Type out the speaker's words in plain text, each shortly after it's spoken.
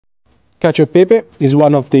Cacio e pepe is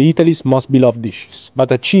one of Italy's most beloved dishes,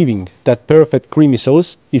 but achieving that perfect creamy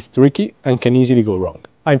sauce is tricky and can easily go wrong.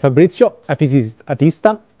 I'm Fabrizio, a physicist at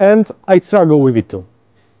ISTA, and I struggle with it too,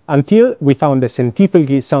 until we found a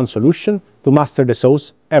scientifically sound solution to master the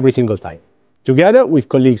sauce every single time. Together with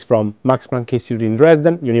colleagues from Max Planck Institute in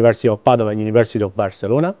Dresden, University of Padua and University of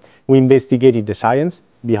Barcelona, we investigated the science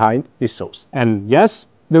behind this sauce. And yes,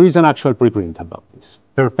 there is an actual preprint about this.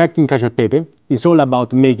 Perfecting cacio e pepe is all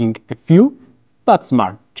about making a few but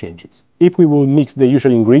smart changes. If we will mix the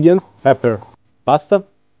usual ingredients, pepper, pasta,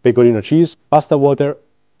 pecorino cheese, pasta water,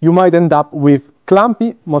 you might end up with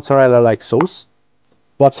clumpy mozzarella-like sauce.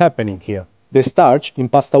 What's happening here? The starch in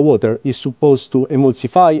pasta water is supposed to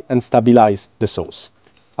emulsify and stabilize the sauce.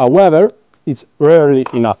 However, it's rarely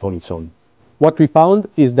enough on its own. What we found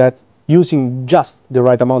is that using just the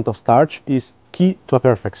right amount of starch is key to a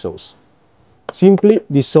perfect sauce. Simply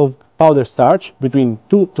dissolve powdered starch between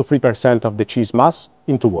 2 to 3% of the cheese mass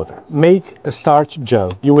into water. Make a starch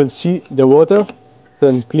gel. You will see the water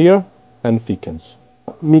turn clear and thickens.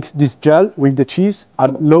 Mix this gel with the cheese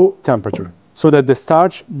at low temperature so that the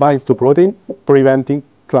starch binds to protein, preventing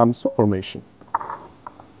clumps formation.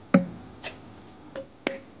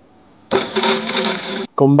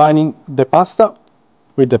 Combining the pasta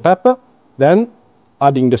with the pepper, then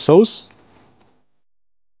adding the sauce.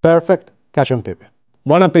 Perfect cacio e pepe.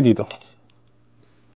 Buon appetito!